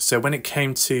 Okay, so when it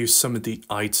came to some of the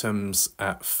items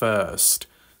at first,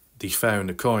 the phone,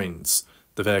 the coins,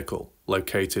 the vehicle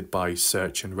located by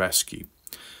search and rescue.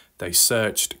 They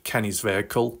searched Kenny's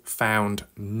vehicle, found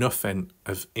nothing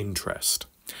of interest.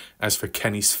 As for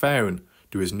Kenny's phone,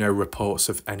 there was no reports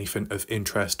of anything of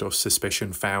interest or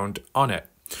suspicion found on it.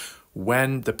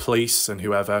 When the police and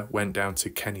whoever went down to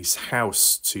Kenny's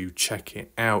house to check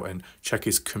it out and check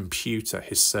his computer,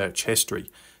 his search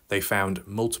history, they found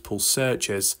multiple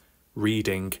searches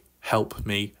reading, help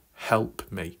me,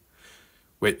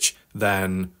 which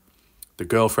then the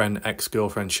girlfriend,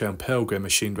 ex-girlfriend Sharon Pilgrim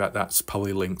assumed that that's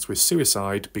probably linked with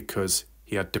suicide because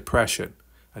he had depression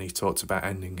and he talked about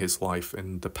ending his life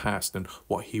in the past and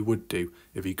what he would do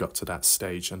if he got to that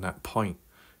stage and that point,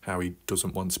 how he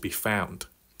doesn't want to be found,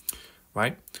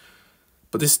 right?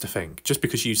 But this is the thing, just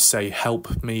because you say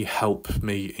help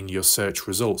me in your search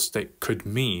results, that could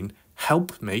mean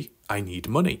help me, I need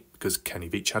money, because Kenny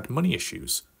Veach had money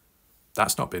issues.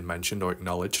 That's not been mentioned or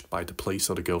acknowledged by the police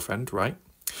or the girlfriend, right?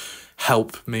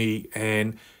 Help me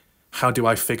in, how do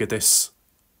I figure this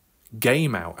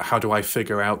game out? How do I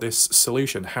figure out this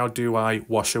solution? How do I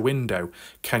wash a window?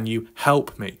 Can you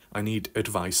help me? I need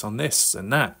advice on this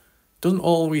and that. Doesn't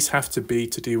always have to be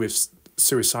to do with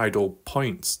suicidal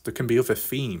points. There can be other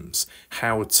themes.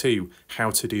 How to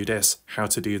do this, how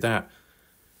to do that.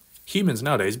 Humans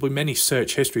nowadays, with many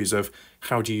search histories of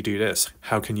how do you do this?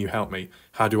 How can you help me?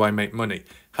 How do I make money?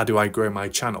 How do I grow my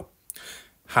channel?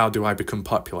 How do I become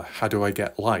popular? How do I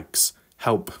get likes?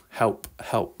 Help.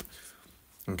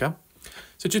 Okay?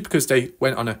 So just because they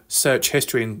went on a search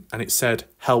history and it said,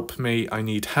 help me, I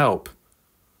need help,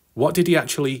 what did he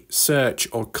actually search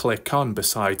or click on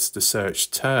besides the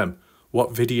search term?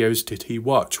 What videos did he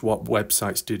watch? What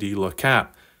websites did he look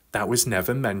at? That was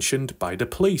never mentioned by the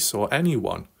police or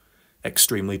anyone.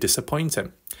 Extremely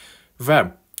disappointing.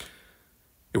 Then,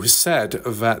 it was said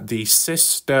that the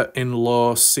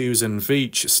sister-in-law, Susan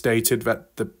Veach, stated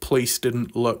that the police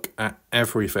didn't look at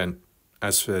everything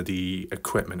as for the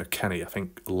equipment of Kenny. I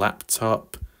think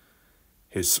laptop,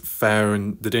 his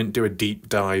phone, they didn't do a deep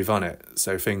dive on it,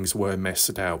 so things were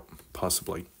missed out,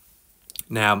 possibly.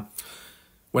 Now,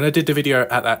 when I did the video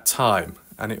at that time,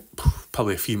 and it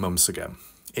probably a few months ago,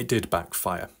 it did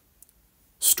backfire.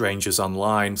 Strangers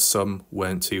online, some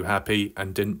weren't too happy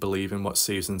and didn't believe in what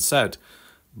Susan said.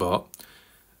 But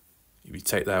if you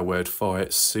take their word for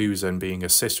it, Susan being a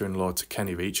sister-in-law to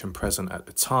Kenny Veach and present at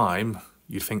the time,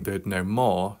 you'd think they'd know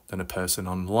more than a person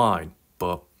online.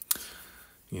 But,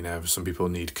 you know, some people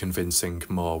need convincing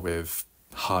more with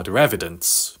harder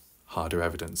evidence. I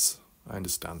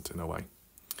understand in a way.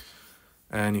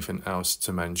 Anything else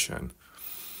to mention?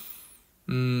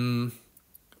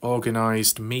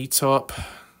 Organised meetup.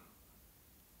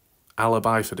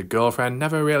 Alibi for the girlfriend.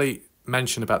 Never really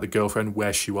mentioned about the girlfriend,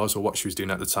 where she was or what she was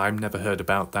doing at the time. Never heard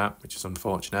about that, which is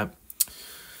unfortunate.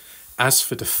 As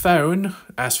for the phone,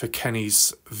 as for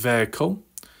Kenny's vehicle,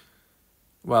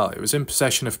 well, it was in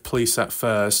possession of police at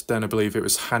first, then I believe it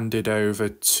was handed over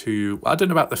to, well, I don't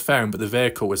know about the phone, but the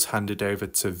vehicle was handed over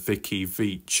to Vicky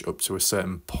Veach up to a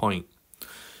certain point.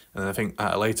 And I think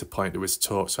at a later point there was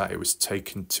talks that it was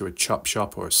taken to a chop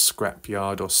shop or a scrap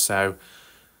yard or so.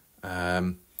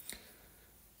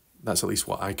 That's at least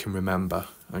what I can remember.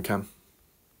 Okay.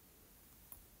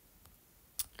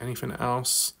 Anything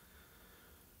else?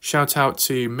 Shout out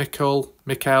to Mikkel.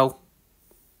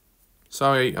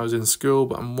 Sorry, I was in school,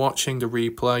 but I'm watching the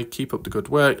replay. Keep up the good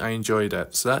work. I enjoyed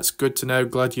it. So that's good to know.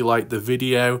 Glad you liked the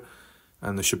video,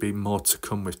 and there should be more to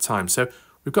come with time. So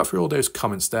we've got through all those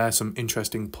comments there, some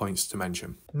interesting points to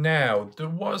mention. Now, there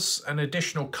was an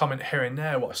additional comment here and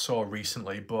there what I saw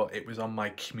recently, but it was on my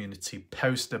community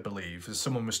post, I believe. As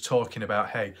someone was talking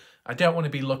about, hey, I don't want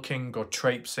to be looking or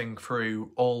traipsing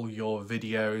through all your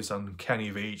videos on Kenny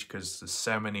Veach because there's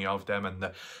so many of them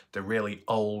and they're really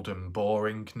old and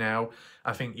boring now.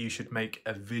 I think you should make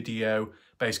a video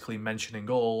basically mentioning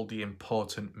all the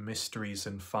important mysteries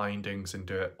and findings and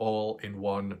do it all in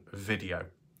one video.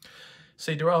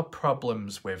 See, there are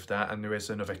problems with that, and there is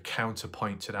another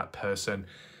counterpoint to that person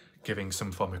giving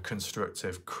some form of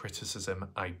constructive criticism,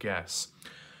 I guess.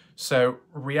 So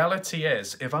reality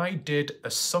is, if I did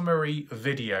a summary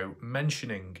video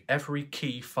mentioning every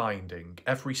key finding,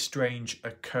 every strange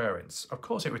occurrence, of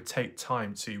course it would take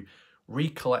time to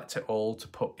recollect it all to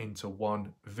put into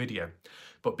one video.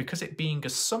 But because it being a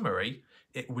summary,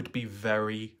 it would be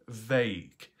very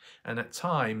vague. And at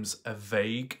times, a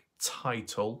vague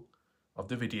title of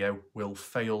the video will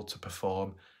fail to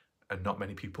perform and not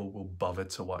many people will bother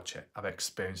to watch it. I've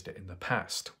experienced it in the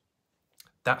past.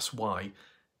 That's why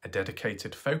a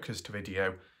dedicated focused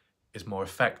video is more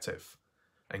effective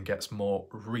and gets more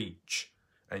reach,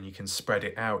 and you can spread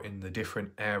it out in the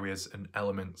different areas and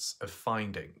elements of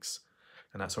findings,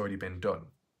 and that's already been done.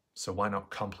 So why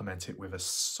not complement it with a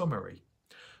summary?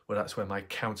 Well, that's where my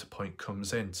counterpoint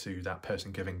comes in to that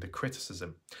person giving the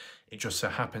criticism. It just so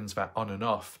happens that on and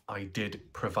off, I did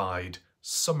provide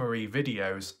summary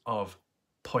videos of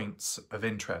points of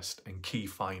interest and key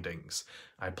findings.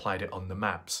 I applied it on the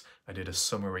maps. I did a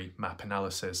summary map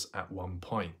analysis at one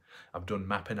point. I've done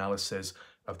map analysis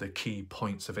of the key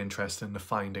points of interest and the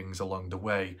findings along the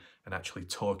way and actually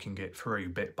talking it through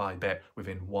bit by bit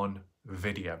within one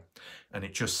video. And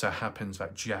it just so happens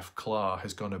that Jeff Clark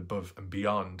has gone above and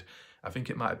beyond. I think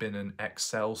it might have been an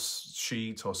Excel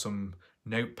sheet or some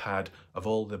notepad of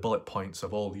all the bullet points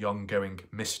of all the ongoing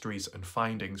mysteries and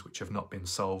findings which have not been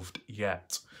solved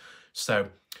yet. So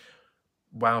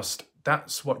whilst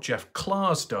that's what Jeff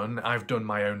Clark's done, I've done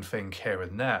my own thing here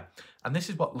and there. And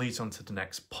this is what leads on to the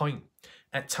next point.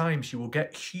 At times you will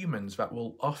get humans that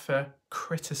will offer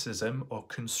criticism or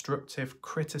constructive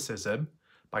criticism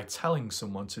by telling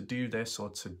someone to do this or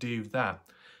to do that.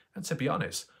 And to be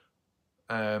honest,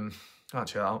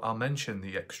 actually I'll mention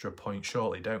the extra point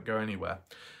shortly, don't go anywhere.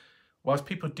 Whilst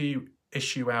people do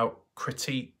issue out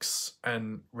critiques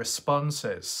and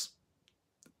responses,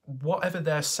 whatever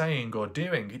they're saying or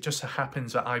doing, it just so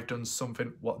happens that I've done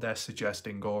something what they're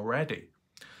suggesting already.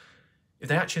 If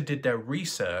they actually did their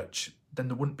research, then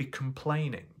they wouldn't be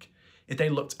complaining. If they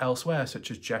looked elsewhere,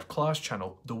 such as Jeff Clark's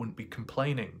channel, they wouldn't be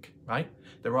complaining, right?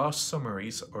 There are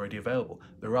summaries already available.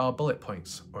 There are bullet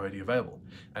points already available.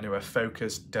 And there are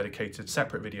focused, dedicated,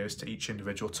 separate videos to each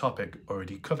individual topic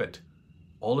already covered.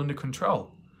 All under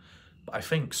control. But I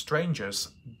think strangers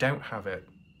don't have it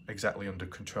exactly under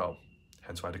control.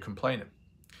 Hence why they're complaining.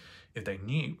 If they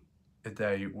knew, if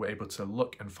they were able to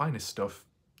look and find this stuff,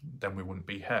 then we wouldn't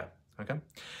be here, okay?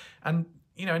 And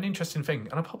you know, an interesting thing,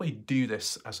 and I'll probably do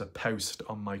this as a post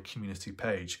on my community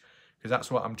page, because that's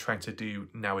what I'm trying to do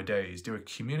nowadays, do a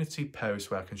community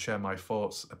post where I can share my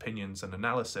thoughts, opinions and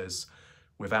analysis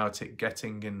without it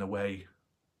getting in the way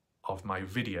of my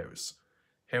videos.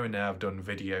 Here and there I've done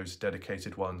videos,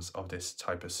 dedicated ones of this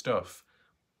type of stuff.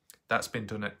 That's been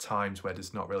done at times where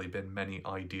there's not really been many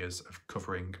ideas of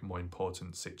covering more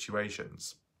important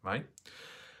situations, right?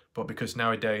 But because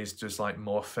nowadays there's like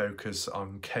more focus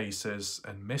on cases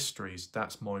and mysteries,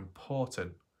 that's more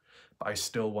important. But I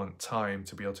still want time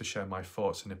to be able to share my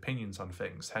thoughts and opinions on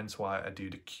things, hence why I do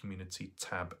the community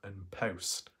tab and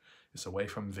post. It's away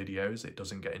from videos, it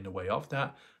doesn't get in the way of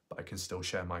that, but I can still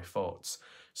share my thoughts.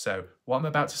 So what I'm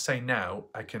about to say now,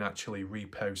 I can actually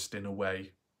repost in a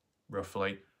way,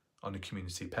 roughly, on the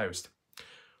community post.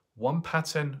 One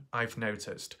pattern I've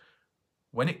noticed,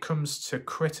 when it comes to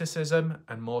criticism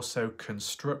and more so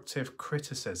constructive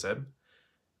criticism,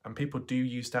 and people do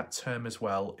use that term as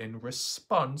well in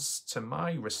response to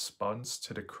my response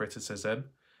to the criticism,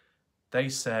 they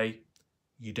say,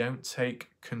 you don't take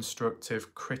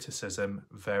constructive criticism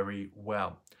very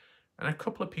well. And a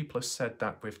couple of people have said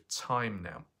that with time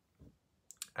now.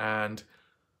 And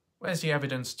where's the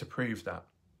evidence to prove that?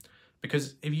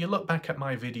 Because if you look back at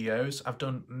my videos, I've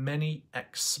done many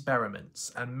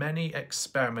experiments, and many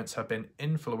experiments have been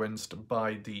influenced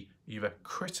by the either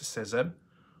criticism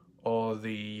or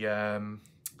the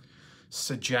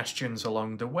suggestions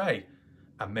along the way.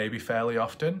 And maybe fairly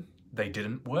often they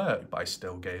didn't work, but I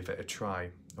still gave it a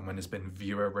try. And when there's been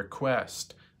viewer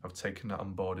request, I've taken that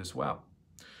on board as well.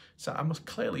 So I must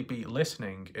clearly be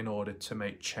listening in order to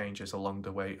make changes along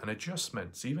the way and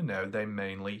adjustments, even though they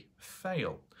mainly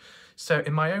fail. So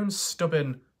in my own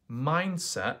stubborn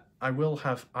mindset, I will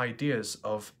have ideas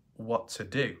of what to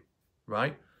do,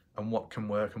 right? And what can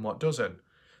work and what doesn't.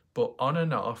 But on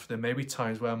and off, there may be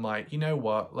times where I'm like, you know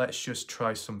what, let's just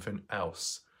try something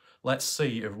else. Let's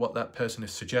see if what that person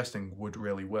is suggesting would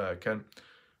really work. And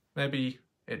maybe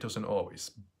it doesn't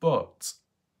always, but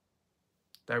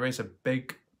there is a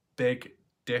big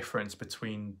difference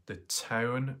between the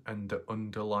tone and the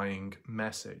underlying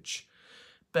message.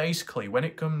 Basically, when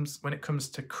it comes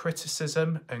to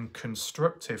criticism and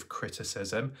constructive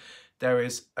criticism, there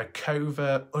is a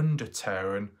covert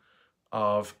undertone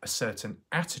of a certain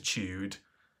attitude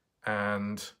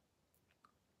and,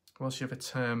 what's the other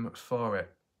term for it?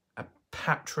 A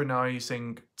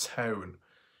patronizing tone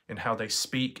in how they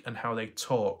speak and how they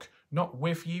talk. Not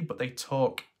with you, but they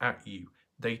talk at you.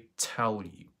 They tell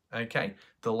you, okay?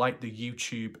 They're like the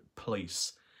YouTube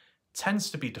police. Tends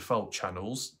to be default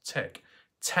channels, tick.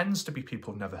 Tends to be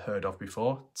people never heard of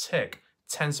before, tick.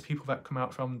 Tends to be people that come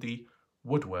out from the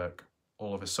woodwork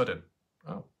all of a sudden.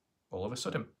 Oh, all of a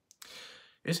sudden.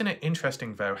 Isn't it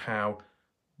interesting, though, how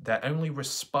their only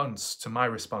response to my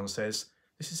response is,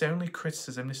 this is only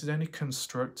criticism, this is only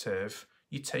constructive,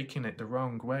 you're taking it the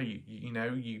wrong way,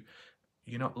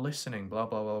 you're not listening, blah,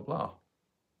 blah, blah, blah.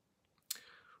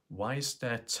 Why is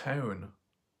their tone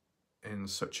in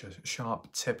such a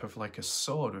sharp tip of like a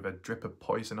sword with a drip of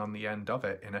poison on the end of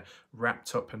it, in a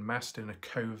wrapped up and masked in a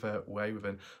covert way with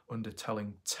an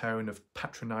undertelling tone of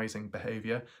patronizing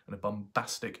behaviour and a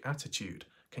bombastic attitude?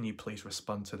 Can you please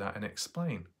respond to that and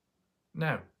explain?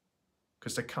 No,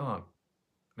 because they can't.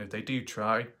 And if they do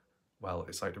try, well,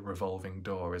 it's like the revolving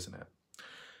door, isn't it?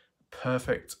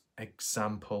 Perfect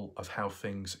example of how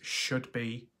things should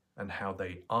be and how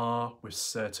they are with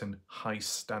certain high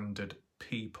standard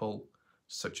people,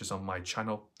 such as on my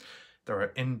channel. There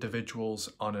are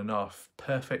individuals on and off,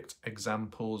 perfect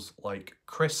examples like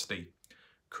Christy.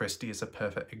 Christy is a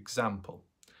perfect example.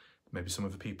 Maybe some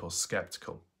of the people are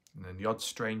skeptical. And then the odd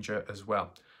stranger as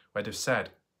well, where they've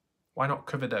said, why not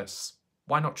cover this?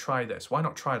 Why not try this? Why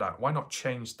not try that? Why not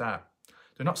change that?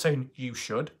 They're not saying you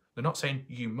should. They're not saying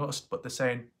you must, but they're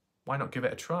saying, why not give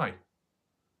it a try?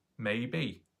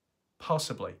 Maybe.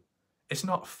 Possibly. It's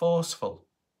not forceful,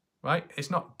 right?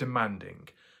 It's not demanding.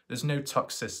 There's no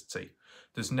toxicity.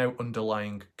 There's no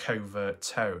underlying covert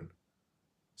tone.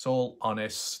 It's all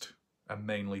honest and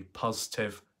mainly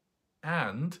positive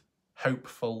and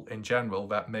hopeful in general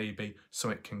that maybe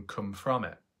something can come from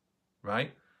it,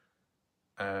 right?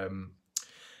 And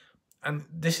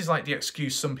this is like the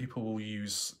excuse some people will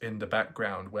use in the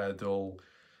background where they'll,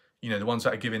 the ones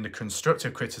that are giving the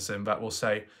constructive criticism that will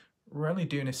say, we're only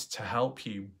doing this to help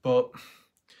you, but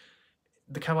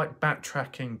they're kind of like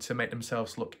backtracking to make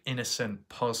themselves look innocent,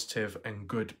 positive and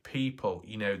good people,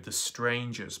 the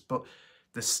strangers, but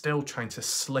they're still trying to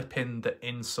slip in the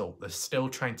insult. They're still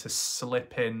trying to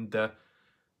slip in the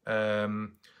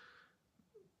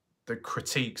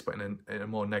critiques, but in a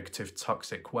more negative,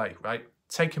 toxic way, right?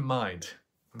 Take in mind,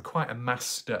 I'm quite a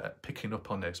master at picking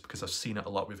up on this because I've seen it a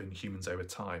lot within humans over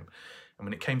time. And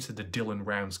when it came to the Dylan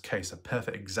Rounds case, a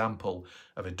perfect example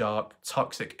of a dark,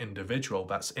 toxic individual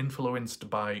that's influenced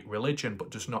by religion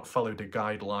but does not follow the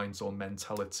guidelines or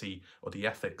mentality or the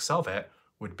ethics of it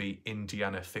would be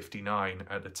Indiana 59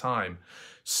 at the time.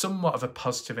 Somewhat of a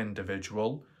positive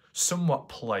individual, somewhat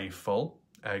playful,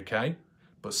 okay,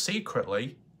 but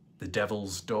secretly the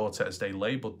devil's daughter, as they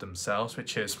labelled themselves,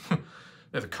 which is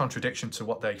a contradiction to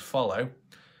what they follow.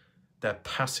 Their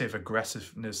passive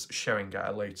aggressiveness showing at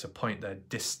a later point, their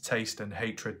distaste and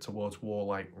hatred towards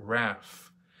warlike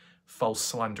wrath, false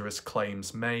slanderous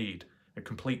claims made, a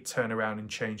complete turnaround and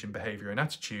change in behaviour and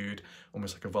attitude,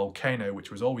 almost like a volcano which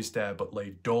was always there but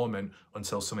lay dormant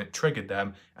until something triggered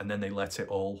them, and then they let it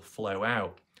all flow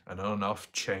out, and on and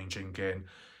off changing in,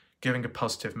 giving a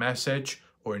positive message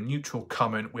or a neutral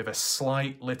comment with a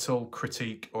slight little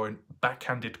critique or a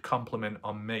backhanded compliment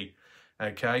on me,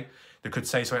 okay? They could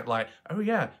say something like, oh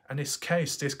yeah, in this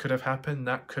case, this could have happened,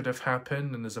 that could have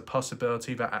happened, and there's a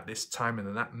possibility that at this time and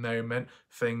in that moment,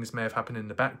 things may have happened in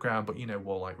the background, but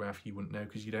warlike wrath, you wouldn't know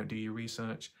because you don't do your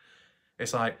research.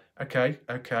 It's like, okay,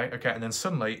 and then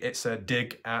suddenly it's a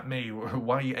dig at me.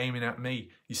 Why are you aiming at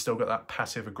me? You still got that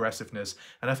passive aggressiveness.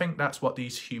 And I think that's what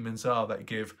these humans are, that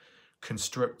give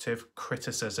constructive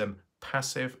criticism,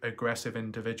 passive aggressive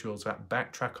individuals that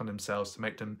backtrack on themselves to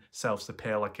make themselves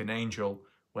appear like an angel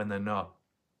when they're not.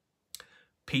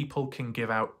 People can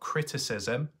give out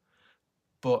criticism,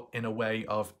 but in a way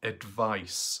of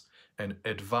advice. And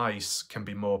advice can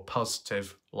be more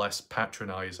positive, less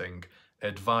patronizing.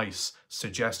 Advice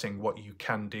suggesting what you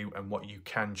can do and what you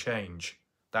can change.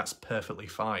 That's perfectly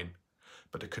fine.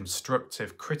 But the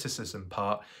constructive criticism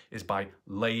part is by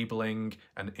labeling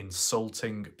and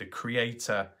insulting the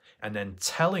creator and then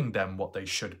telling them what they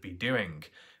should be doing.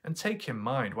 And take in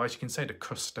mind, whilst you can say the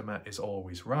customer is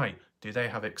always right, do they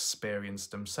have experience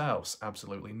themselves?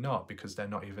 Absolutely not, because they're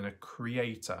not even a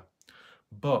creator.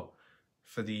 But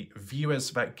for the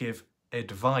viewers that give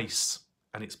advice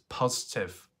and it's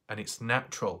positive and it's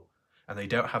natural and they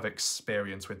don't have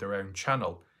experience with their own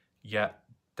channel, yet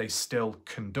they still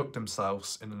conduct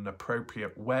themselves in an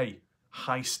appropriate way,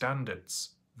 high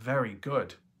standards, very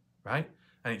good, right?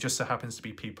 And it just so happens to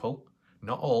be people,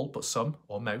 not all, but some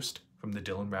or most, from the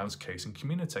Dylan Rounds casing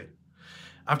community.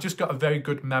 I've just got a very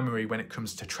good memory when it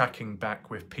comes to tracking back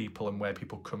with people and where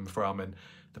people come from and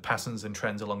the patterns and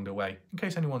trends along the way, in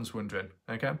case anyone's wondering,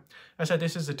 okay? I said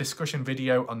this is a discussion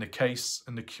video on the case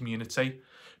and the community.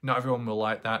 Not everyone will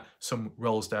like that. Some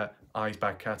rolls their eyes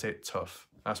back at it, tough.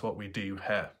 That's what we do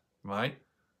here, right?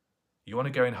 You want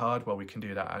to go in hard? Well, we can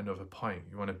do that at another point.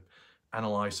 You want to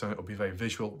analyse something, it'll be very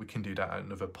visual, we can do that at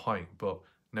another point, but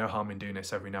no harm in doing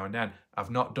this every now and then.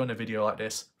 I've not done a video like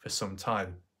this for some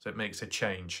time, so it makes a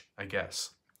change, I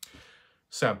guess.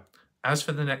 So, as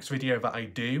for the next video that I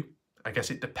do, I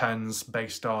guess it depends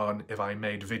based on if I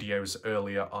made videos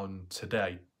earlier on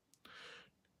today.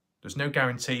 There's no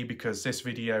guarantee because this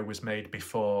video was made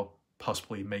before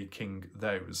possibly making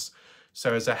those.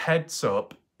 So as a heads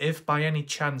up, if by any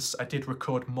chance I did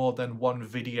record more than one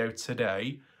video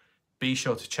today, be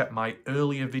sure to check my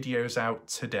earlier videos out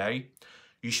today.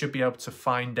 You should be able to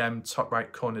find them top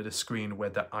right corner of the screen where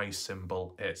the eye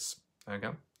symbol is.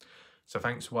 Okay. So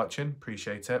thanks for watching,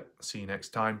 appreciate it. See you next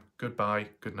time. Goodbye,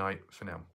 good night for now.